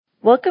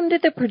Welcome to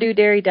the Purdue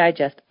Dairy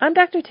Digest. I'm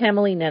Dr.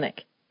 Tamalee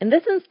Nennick. In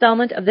this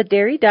installment of the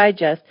Dairy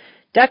Digest,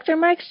 Dr.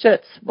 Mike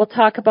Schutz will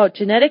talk about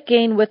genetic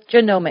gain with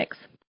genomics.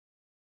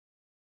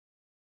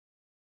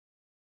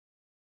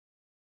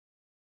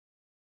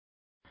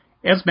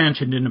 As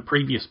mentioned in a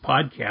previous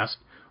podcast,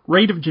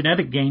 rate of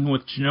genetic gain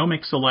with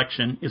genomic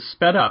selection is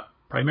sped up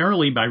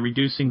primarily by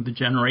reducing the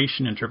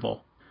generation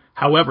interval.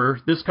 However,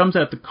 this comes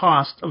at the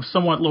cost of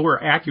somewhat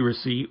lower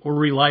accuracy or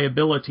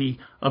reliability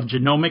of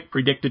genomic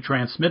predicted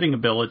transmitting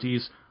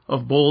abilities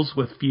of bulls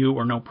with few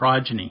or no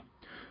progeny.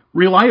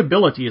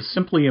 Reliability is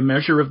simply a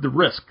measure of the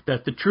risk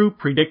that the true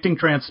predicting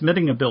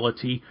transmitting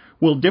ability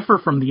will differ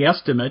from the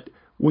estimate,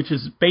 which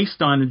is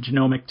based on a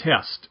genomic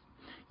test.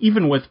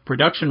 Even with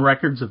production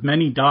records of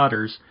many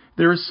daughters,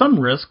 there is some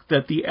risk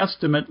that the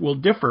estimate will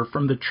differ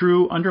from the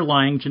true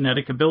underlying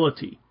genetic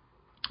ability.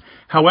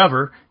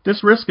 However,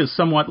 this risk is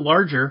somewhat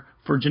larger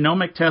for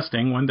genomic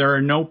testing when there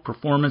are no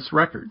performance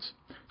records.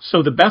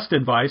 So the best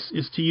advice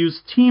is to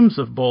use teams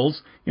of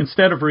bulls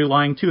instead of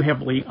relying too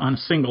heavily on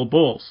single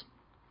bulls.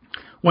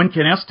 One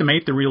can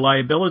estimate the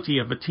reliability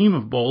of a team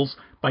of bulls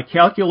by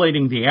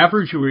calculating the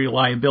average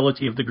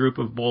reliability of the group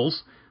of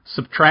bulls,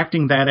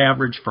 subtracting that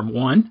average from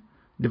 1,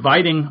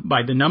 dividing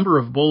by the number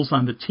of bulls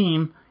on the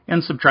team,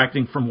 and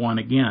subtracting from 1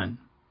 again.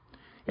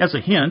 As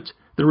a hint,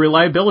 the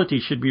reliability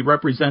should be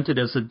represented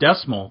as a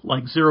decimal,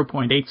 like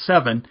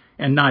 0.87,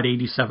 and not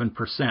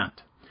 87%.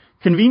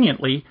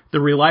 Conveniently, the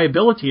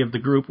reliability of the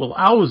group will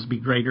always be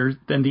greater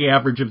than the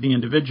average of the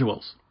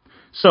individuals.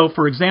 So,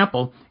 for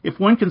example, if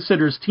one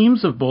considers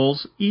teams of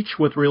bulls, each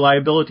with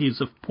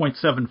reliabilities of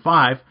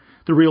 0.75,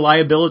 the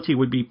reliability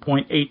would be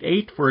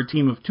 0.88 for a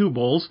team of 2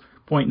 bulls,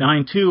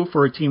 0.92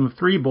 for a team of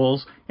 3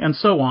 bulls, and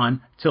so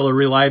on, till a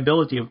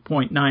reliability of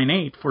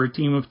 0.98 for a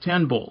team of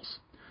 10 bulls.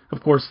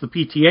 Of course, the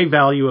PTA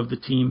value of the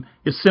team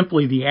is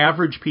simply the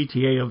average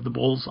PTA of the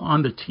bulls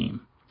on the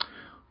team.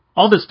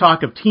 All this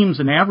talk of teams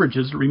and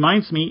averages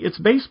reminds me it's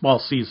baseball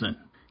season.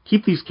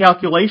 Keep these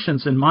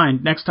calculations in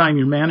mind next time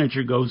your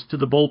manager goes to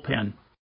the bullpen.